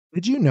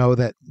Did you know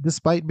that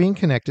despite being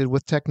connected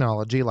with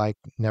technology like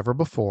never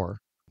before,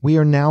 we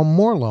are now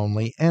more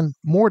lonely and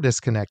more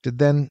disconnected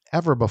than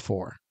ever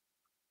before?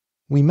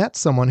 We met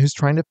someone who's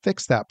trying to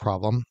fix that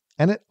problem,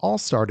 and it all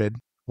started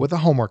with a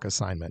homework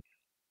assignment.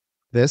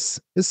 This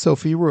is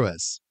Sophie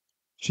Ruiz.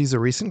 She's a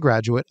recent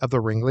graduate of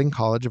the Ringling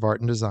College of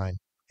Art and Design,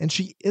 and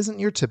she isn't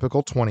your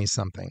typical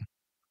 20-something.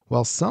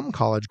 While some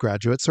college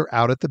graduates are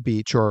out at the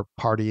beach or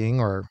partying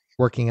or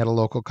working at a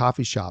local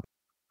coffee shop,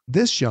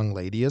 this young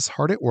lady is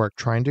hard at work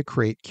trying to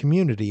create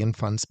community and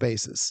fun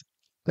spaces.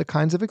 The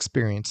kinds of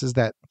experiences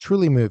that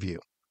truly move you,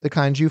 the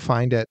kinds you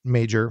find at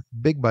major,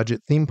 big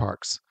budget theme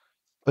parks.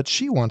 But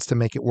she wants to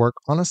make it work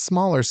on a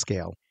smaller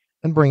scale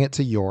and bring it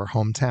to your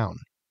hometown.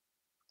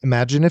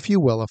 Imagine, if you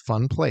will, a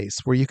fun place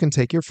where you can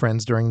take your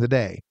friends during the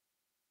day.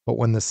 But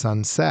when the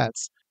sun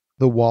sets,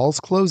 the walls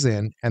close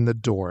in and the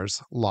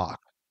doors lock.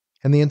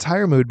 And the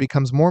entire mood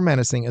becomes more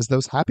menacing as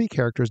those happy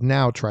characters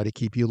now try to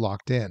keep you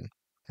locked in.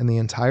 And the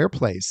entire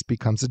place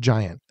becomes a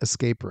giant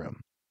escape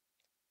room.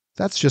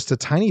 That's just a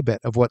tiny bit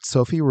of what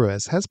Sophie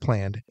Ruiz has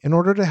planned in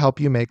order to help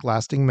you make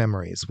lasting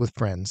memories with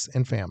friends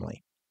and family.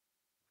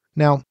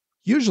 Now,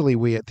 usually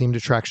we at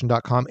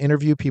themedattraction.com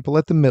interview people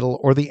at the middle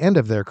or the end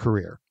of their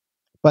career.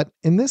 But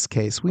in this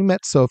case, we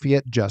met Sophie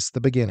at just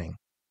the beginning.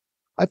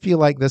 I feel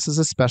like this is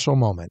a special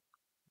moment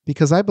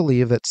because I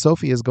believe that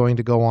Sophie is going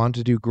to go on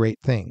to do great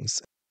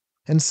things.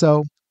 And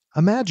so,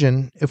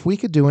 imagine if we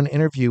could do an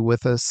interview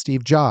with a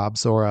Steve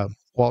Jobs or a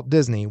Walt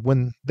Disney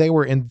when they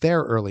were in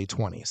their early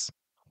 20s.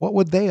 What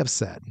would they have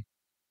said?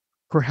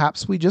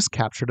 Perhaps we just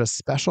captured a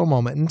special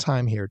moment in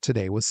time here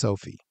today with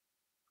Sophie.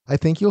 I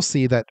think you'll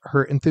see that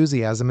her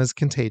enthusiasm is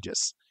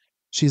contagious.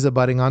 She's a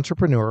budding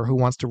entrepreneur who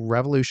wants to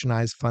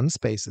revolutionize fun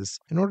spaces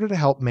in order to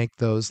help make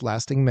those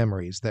lasting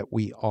memories that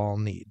we all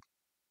need.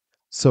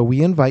 So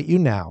we invite you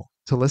now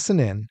to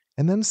listen in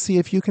and then see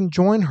if you can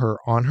join her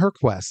on her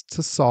quest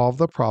to solve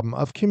the problem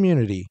of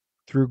community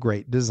through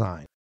great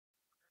design.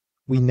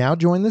 We now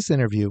join this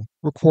interview,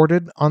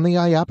 recorded on the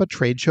IAAPA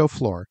trade show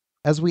floor,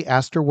 as we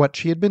asked her what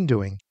she had been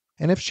doing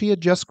and if she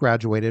had just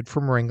graduated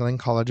from Ringling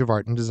College of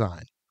Art and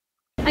Design.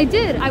 I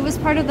did. I was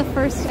part of the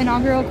first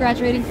inaugural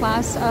graduating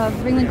class of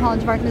Ringling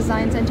College of Art and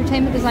Design's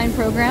entertainment design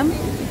program.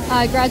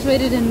 I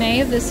graduated in May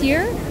of this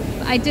year.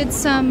 I did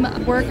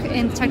some work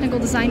in the technical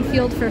design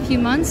field for a few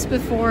months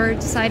before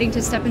deciding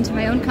to step into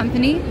my own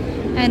company.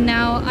 And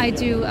now I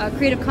do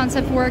creative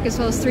concept work as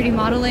well as 3D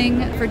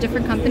modeling for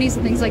different companies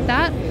and things like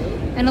that.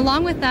 And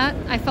along with that,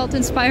 I felt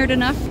inspired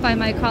enough by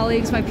my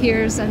colleagues, my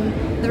peers,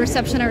 and the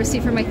reception I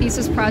received for my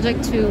thesis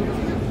project to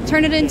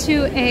turn it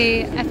into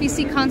a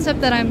FEC concept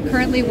that I'm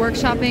currently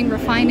workshopping,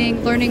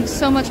 refining, learning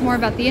so much more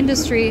about the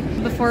industry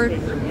before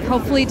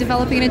hopefully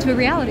developing it into a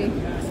reality.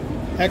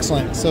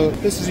 Excellent. So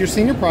this is your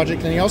senior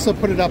project, and you also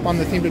put it up on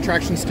the Themed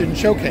Attraction Student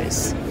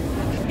Showcase.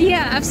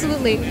 Yeah,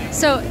 absolutely.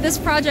 So this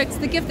project,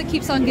 the gift that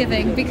keeps on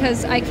giving,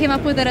 because I came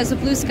up with it as a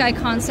blue sky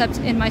concept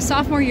in my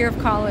sophomore year of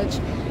college.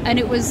 And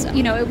it was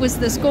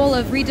this goal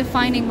of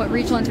redefining what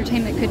regional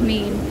entertainment could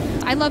mean.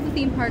 I love the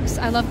theme parks.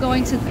 I love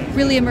going to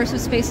really immersive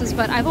spaces,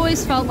 but I've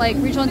always felt like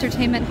regional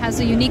entertainment has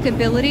a unique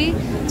ability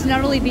to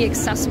not only be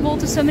accessible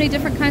to so many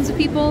different kinds of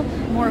people,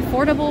 more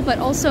affordable, but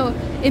also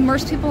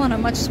immerse people on a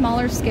much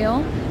smaller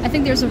scale. I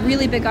think there's a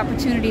really big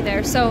opportunity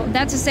there. So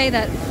that's to say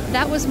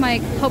that was my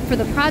hope for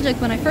the project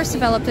when I first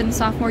developed it in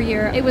sophomore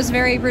year. It was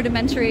very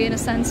rudimentary in a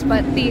sense,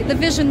 but the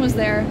vision was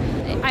there.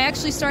 I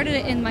actually started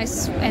it in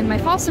my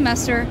fall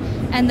semester,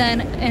 and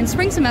then in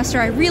spring semester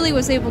I really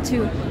was able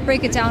to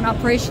break it down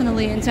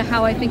operationally into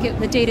how I think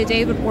the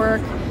day-to-day would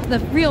work, the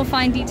real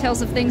fine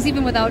details of things,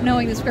 even without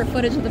knowing the square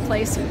footage of the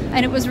place.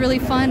 And it was really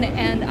fun,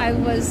 and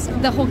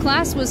the whole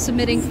class was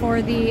submitting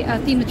for the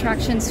Themed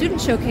Attraction Student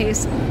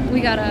Showcase.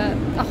 We got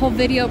a whole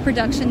video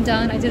production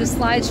done. I did a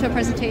slideshow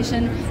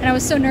presentation, and I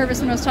was so nervous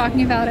when I was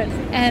talking about it.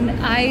 And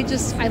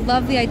I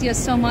love the idea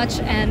so much,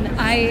 and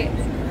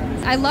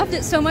I loved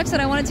it so much that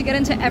I wanted to get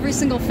into every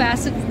single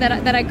facet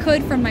that I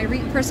could from my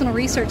personal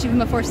research, even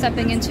before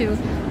stepping into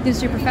the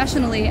industry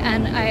professionally.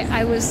 And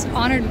I was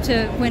honored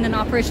to win an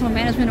operational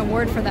management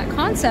award for that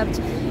concept.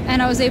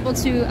 And I was able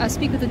to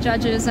speak with the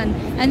judges,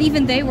 and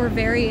even they were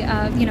very,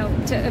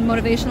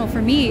 motivational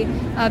for me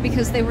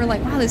because they were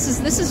like, "Wow, this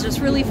is just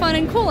really fun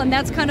and cool." And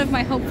that's kind of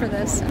my hope for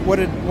this. What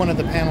did one of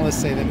the panelists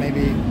say that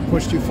maybe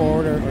pushed you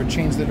forward or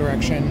changed the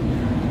direction,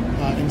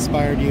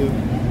 inspired you?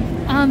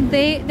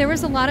 There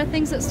was a lot of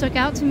things that stuck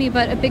out to me,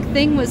 but a big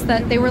thing was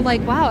that they were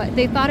like, wow,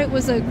 they thought it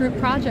was a group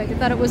project. They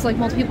thought it was like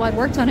multiple people had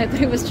worked on it, but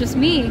it was just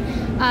me.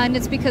 And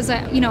it's because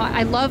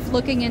I love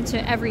looking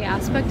into every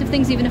aspect of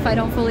things, even if I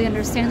don't fully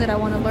understand it, I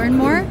want to learn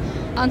more.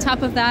 On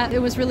top of that, it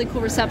was really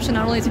cool reception,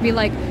 not only to be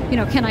like,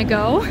 can I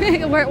go?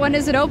 When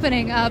is it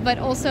opening? But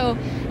also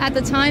at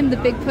the time, the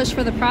big push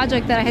for the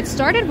project that I had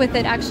started with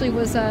it actually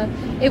was a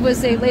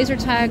laser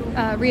tag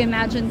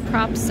reimagined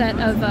prop set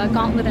of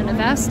gauntlet and a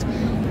vest.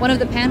 One of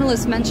the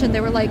panelists mentioned,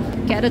 they were like,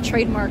 get a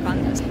trademark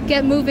on this.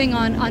 Get moving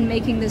on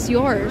making this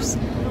yours.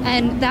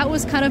 And that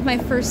was kind of my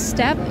first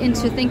step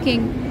into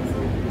thinking,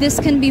 this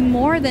can be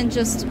more than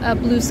just a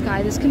blue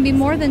sky. This can be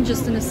more than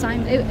just an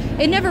assignment.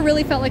 It never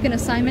really felt like an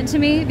assignment to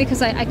me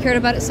because I cared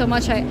about it so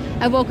much.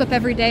 I woke up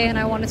every day and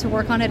I wanted to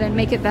work on it and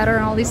make it better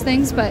and all these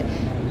things. But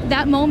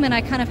that moment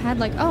I kind of had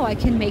like, oh, I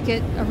can make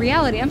it a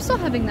reality. I'm still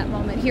having that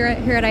moment here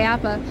at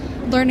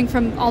IAPA, learning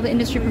from all the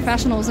industry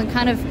professionals and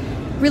kind of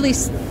really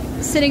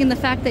sitting in the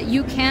fact that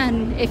you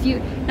can, if you,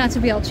 not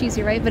to be all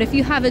cheesy, right? But if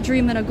you have a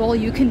dream and a goal,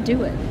 you can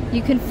do it.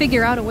 You can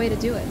figure out a way to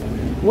do it.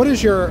 What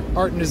is your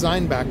art and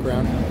design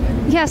background?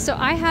 Yeah, so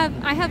I have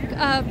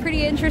a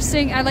pretty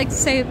interesting, I like to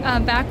say,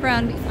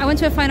 background. I went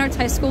to a fine arts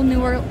high school, New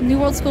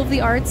World School of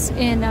the Arts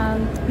in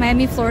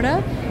Miami,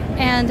 Florida,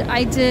 and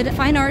I did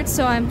fine arts,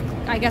 so I'm,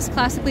 I guess,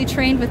 classically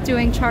trained with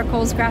doing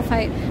charcoals,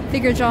 graphite,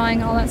 figure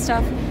drawing, all that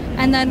stuff.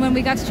 And then when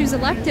we got to choose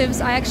electives,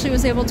 I actually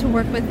was able to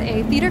work with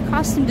a theater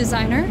costume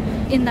designer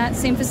in that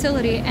same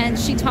facility, and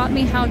she taught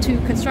me how to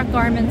construct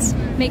garments,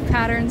 make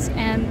patterns,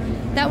 and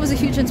that was a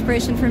huge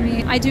inspiration for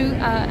me. I do,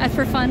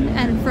 for fun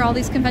and for all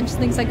these convention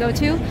things I go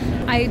to,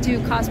 I do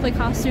cosplay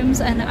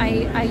costumes, and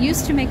I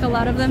used to make a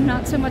lot of them,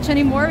 not so much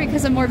anymore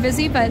because I'm more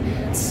busy, but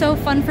it's so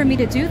fun for me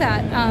to do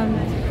that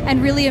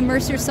and really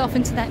immerse yourself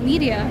into that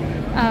media.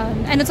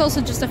 And it's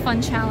also just a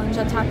fun challenge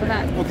on top of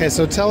that. Okay,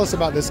 so tell us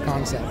about this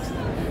concept.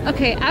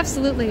 Okay,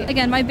 absolutely.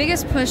 Again, my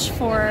biggest push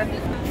for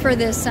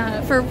this,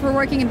 for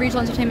working in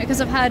regional entertainment, because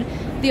I've had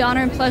the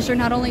honor and pleasure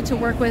not only to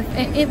work with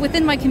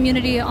within my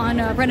community on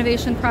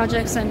renovation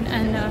projects and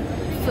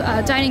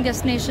dining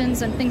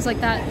destinations and things like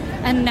that,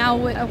 and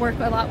now I work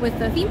a lot with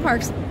the theme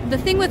parks. The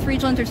thing with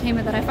regional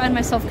entertainment that I find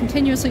myself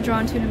continuously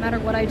drawn to no matter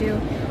what I do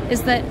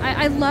is that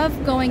I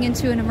love going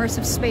into an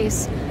immersive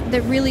space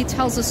that really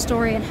tells a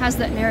story and has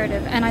that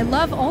narrative. And I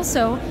love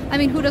also, I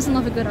mean, who doesn't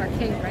love a good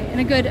arcade, right? And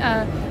a good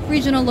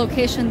regional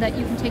location that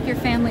you can take your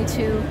family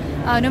to,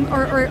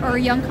 or a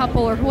young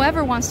couple or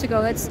whoever wants to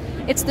go. It's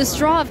this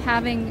draw of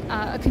having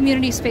a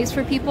community space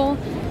for people.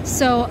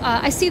 So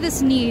I see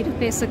this need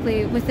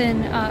basically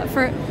within, in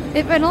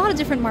a lot of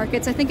different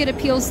markets. I think it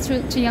appeals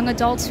to young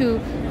adults who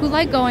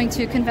like going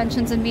to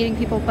conventions and meeting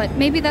people, but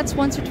maybe that's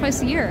once or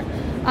twice a year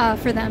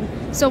for them.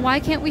 So why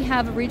can't we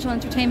have a regional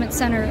entertainment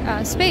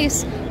center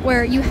space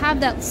where you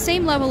have that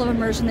same level of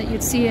immersion that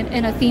you'd see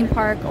in a theme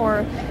park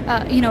or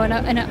in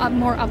a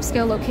more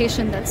upscale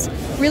location that's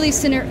really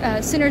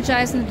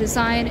synergized in the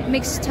design.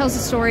 It tells a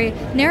story,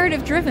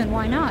 narrative driven.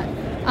 Why not?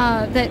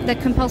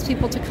 That compels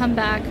people to come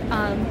back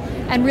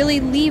and really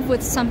leave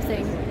with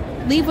something,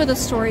 leave with a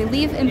story,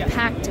 leave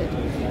impacted.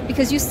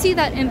 Because you see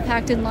that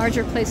impact in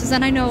larger places.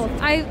 And I know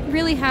I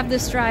really have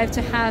this drive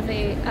to have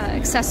a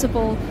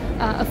accessible,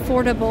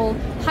 affordable,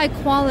 high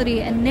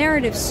quality and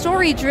narrative,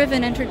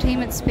 story-driven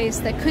entertainment space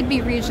that could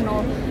be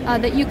regional,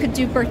 that you could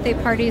do birthday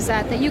parties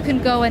at, that you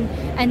can go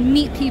and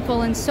meet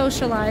people and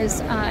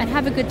socialize and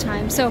have a good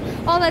time. So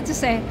all that to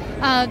say,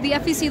 the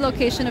FEC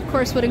location, of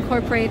course, would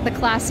incorporate the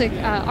classic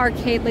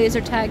arcade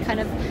laser tag kind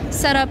of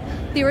setup.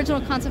 The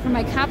original concept for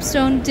my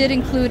capstone did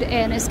include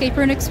an escape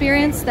room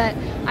experience. That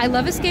I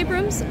love escape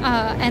rooms,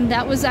 and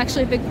that was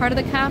actually a big part of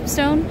the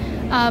capstone.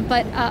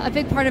 But a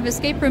big part of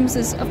escape rooms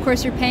is, of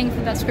course, you're paying for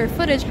that square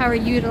footage. How are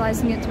you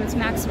utilizing it to its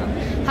maximum?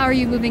 How are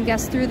you moving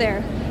guests through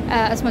there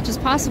as much as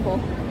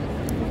possible?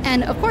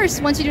 And of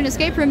course, once you do an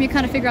escape room, you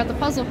kind of figure out the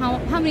puzzle.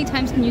 How many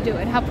times can you do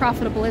it? How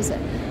profitable is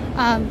it?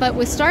 But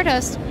with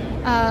Stardust,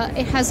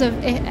 it has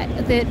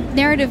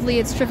narratively,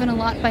 it's driven a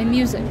lot by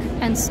music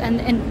and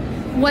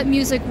what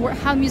music,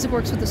 how music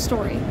works with the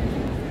story.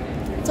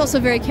 It's also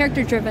very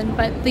character driven,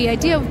 but the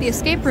idea of the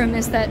escape room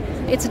is that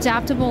it's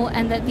adaptable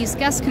and that these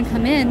guests can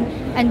come in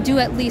and do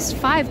at least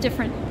 5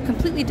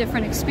 completely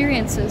different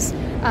experiences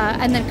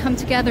and then come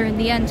together in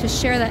the end to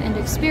share that end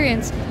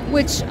experience,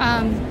 which,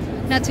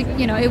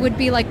 it would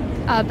be like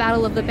a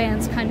Battle of the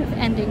Bands kind of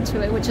ending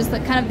to it, which is the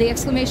kind of the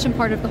exclamation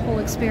part of the whole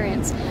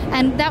experience.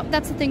 And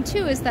that's the thing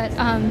too, is that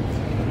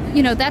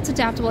that's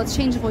adaptable, it's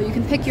changeable. You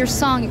can pick your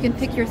song, you can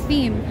pick your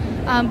theme,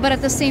 but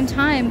at the same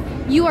time,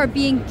 you are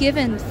being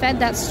fed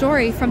that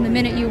story from the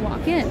minute you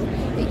walk in.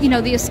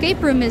 The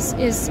escape room is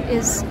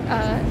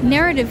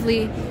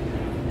narratively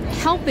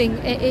helping.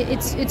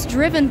 It's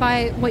driven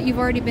by what you've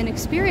already been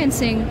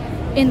experiencing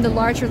in the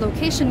larger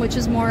location, which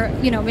is more,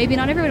 maybe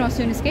not everyone wants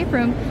to do an escape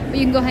room, but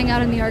you can go hang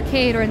out in the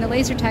arcade or in the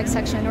laser tag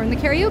section or in the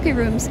karaoke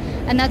rooms,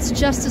 and that's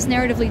just as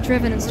narratively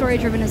driven and story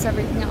driven as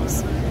everything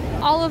else.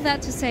 All of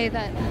that to say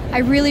that I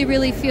really,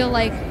 really feel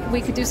like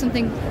we could do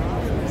something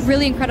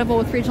really incredible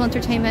with regional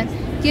entertainment,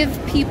 give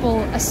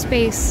people a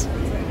space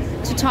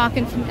to talk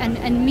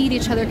and meet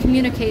each other,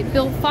 communicate,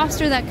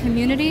 foster that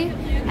community,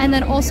 and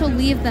then also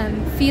leave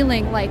them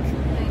feeling like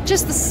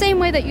just the same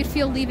way that you'd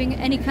feel leaving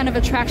any kind of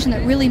attraction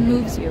that really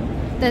moves you,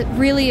 that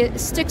really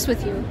sticks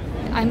with you.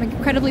 I'm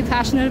incredibly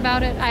passionate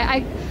about it.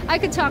 I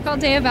could talk all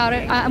day about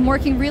it. I'm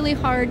working really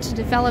hard to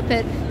develop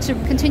it, to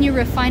continue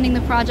refining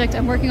the project.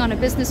 I'm working on a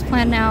business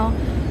plan now.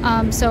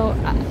 I'm so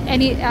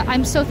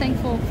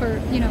thankful for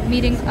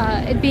meeting,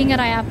 being at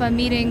IAPA,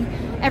 meeting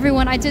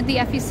everyone. I did the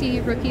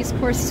FEC Rookies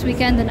course this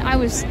weekend, and I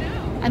was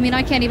I mean,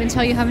 I can't even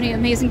tell you how many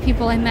amazing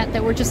people I met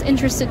that were just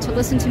interested to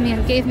listen to me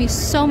and gave me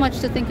so much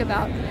to think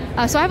about.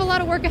 So I have a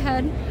lot of work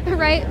ahead,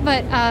 right?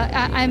 But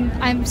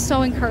I'm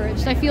so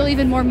encouraged. I feel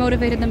even more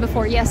motivated than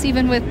before. Yes,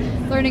 even with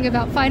learning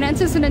about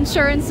finances and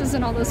insurances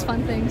and all those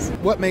fun things.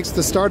 What makes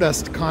the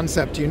Stardust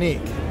concept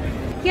unique?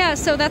 Yeah,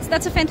 so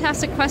that's a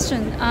fantastic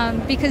question,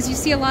 because you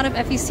see a lot of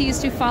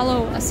FECs do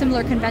follow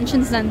similar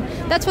conventions, and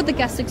that's what the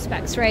guest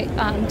expects, right,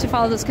 to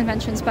follow those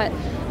conventions. But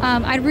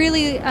I'd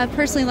really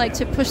personally like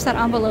to push that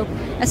envelope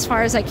as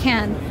far as I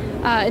can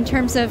in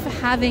terms of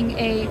having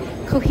a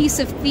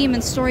cohesive theme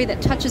and story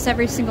that touches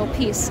every single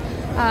piece.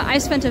 I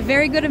spent a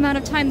very good amount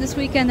of time this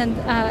weekend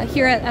and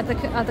here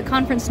at the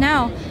conference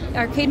now,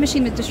 arcade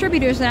machine with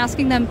distributors, and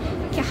asking them,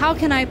 how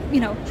can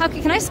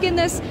I skin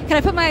this? Can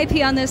I put my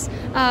IP on this?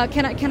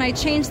 Can I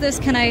change this?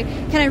 Can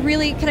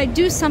I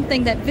do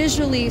something that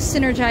visually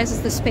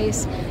synergizes the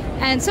space?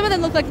 And some of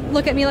them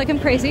look at me like I'm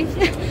crazy.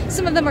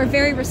 Some of them are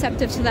very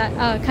receptive to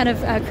that kind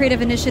of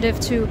creative initiative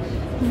to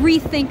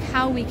rethink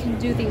how we can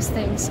do these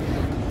things.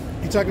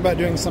 You talk about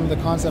doing some of the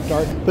concept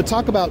art, but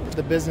talk about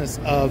the business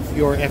of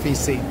your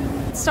FEC.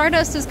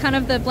 Stardust is kind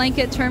of the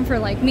blanket term for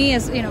like me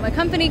as my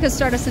company, because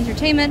Stardust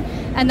Entertainment,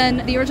 and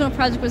then the original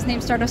project was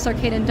named Stardust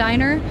Arcade and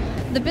Diner.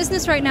 The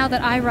business right now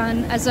that I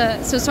run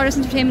so Stardust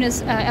Entertainment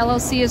is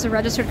LLC, is a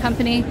registered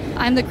company.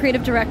 I'm the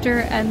creative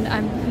director, and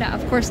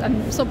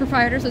I'm sole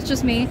proprietor, so it's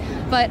just me.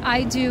 But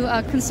I do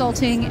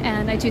consulting,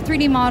 and I do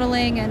 3D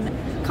modeling and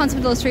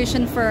concept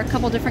illustration for a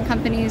couple different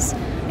companies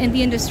in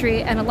the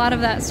industry, and a lot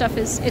of that stuff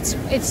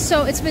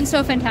it's been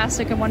so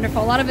fantastic and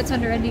wonderful. A lot of it's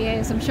under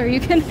NDAs, I'm sure you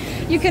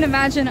can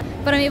imagine,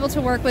 but I'm able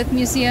to work with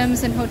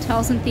museums and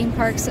hotels and theme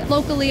parks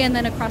locally and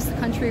then across the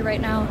country right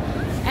now.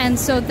 And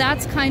so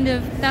that's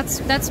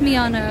me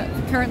on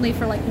currently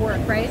for like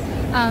work, right?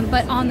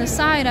 But on the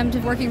side, I'm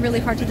working really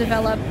hard to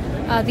develop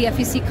the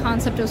FEC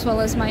concept, as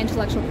well as my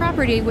intellectual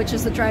property, which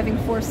is the driving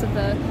force of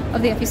the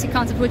FEC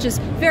concept, which is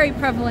very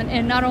prevalent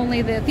in not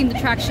only the themed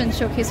attraction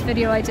showcase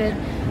video I did,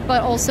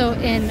 but also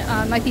in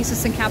my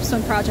thesis and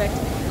capstone project.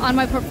 On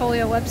my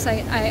portfolio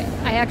website,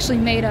 I actually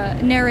made a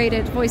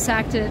narrated,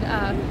 voice-acted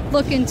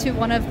look into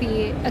one of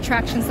the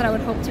attractions that I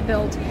would hope to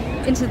build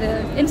into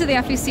the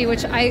FEC,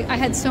 which I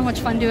had so much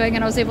fun doing,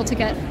 and I was able to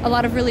get a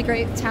lot of really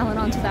great talent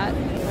onto that.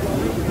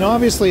 Now,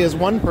 obviously, as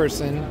one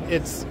person,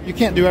 you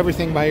can't do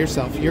everything by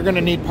yourself. You're going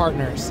to need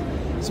partners.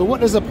 So what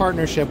does a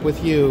partnership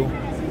with you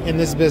in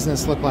this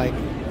business look like?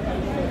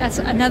 That's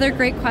another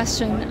great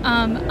question.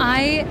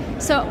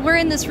 So we're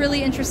in this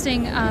really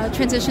interesting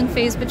transition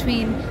phase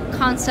between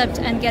concept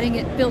and getting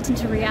it built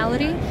into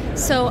reality.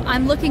 So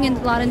I'm looking a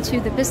lot into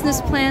the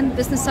business plan,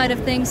 business side of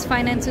things,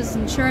 finances,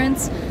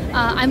 insurance.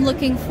 I'm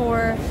looking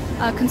for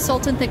a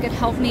consultant that could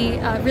help me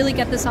really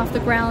get this off the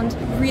ground,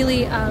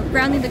 really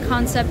grounding the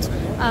concept,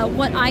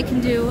 what I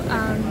can do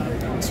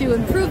to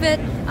improve it.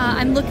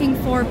 I'm looking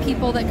for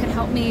people that could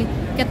help me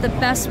get the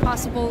best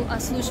possible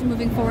solution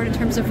moving forward in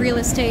terms of real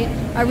estate,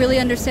 really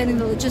understanding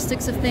the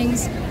logistics of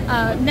things,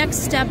 next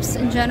steps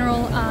in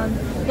general,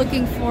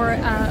 looking for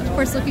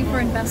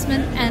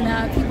investment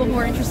and people who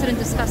are interested in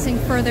discussing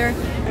further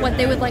what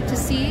they would like to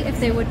see if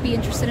they would be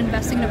interested in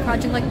investing in a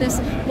project like this,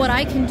 what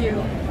I can do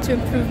to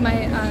improve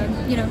my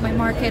my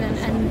market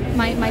and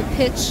my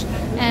pitch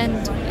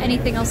and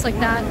anything else like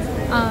that.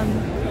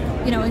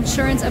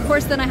 Insurance, of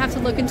course. Then I have to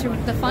look into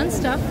the fun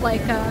stuff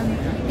like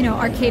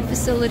arcade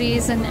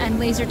facilities and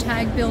laser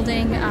tag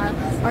building,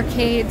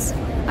 arcades.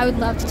 I would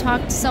love to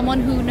talk to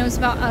someone who knows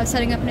about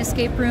setting up an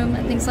escape room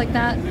and things like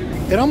that.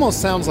 It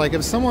almost sounds like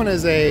if someone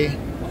has a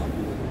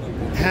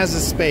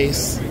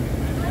space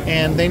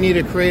and they need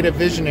a creative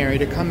visionary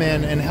to come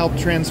in and help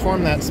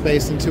transform that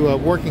space into a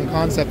working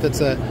concept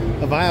that's a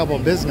viable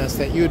business,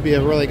 that you would be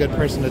a really good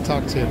person to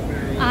talk to.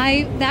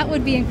 That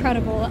would be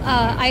incredible.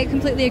 I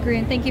completely agree,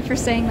 and thank you for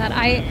saying that.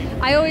 I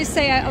always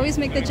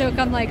make the joke.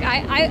 I'm like,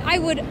 I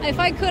would, if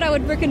I could, I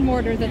would brick and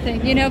mortar the thing,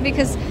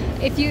 because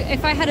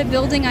if I had a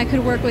building, I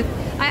could work with.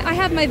 I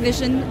have my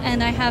vision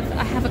and I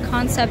have a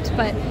concept,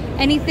 but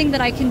anything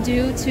that I can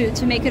do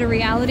to make it a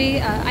reality,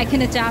 I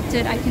can adapt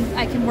it. I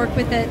can work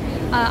with it.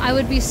 I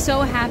would be so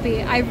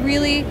happy. I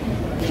really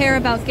care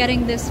about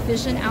getting this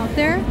vision out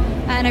there,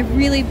 and I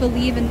really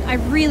believe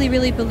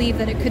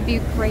that it could be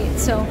great.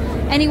 So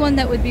anyone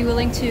that would be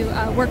willing to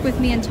work with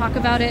me and talk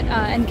about it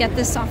and get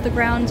this off the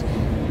ground,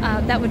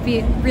 that would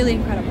be really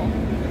incredible.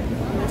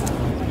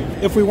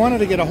 If we wanted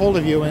to get a hold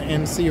of you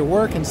and see your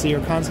work and see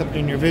your concept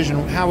and your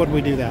vision, how would we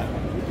do that?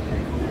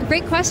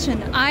 Great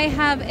question. I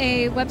have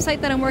a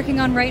website that I'm working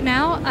on right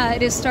now.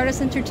 It is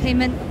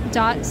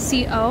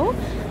stardustentertainment.co.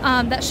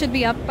 That should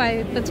be up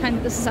by the time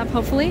that this is up,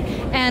 hopefully.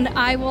 And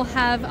I will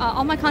have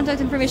all my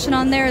contact information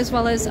on there, as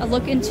well as a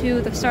look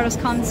into the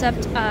Stardust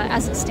concept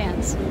as it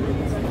stands.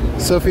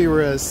 Sophie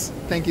Ruiz,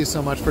 thank you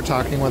so much for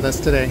talking with us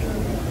today.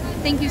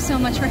 Thank you so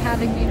much for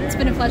having me. It's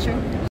been a pleasure.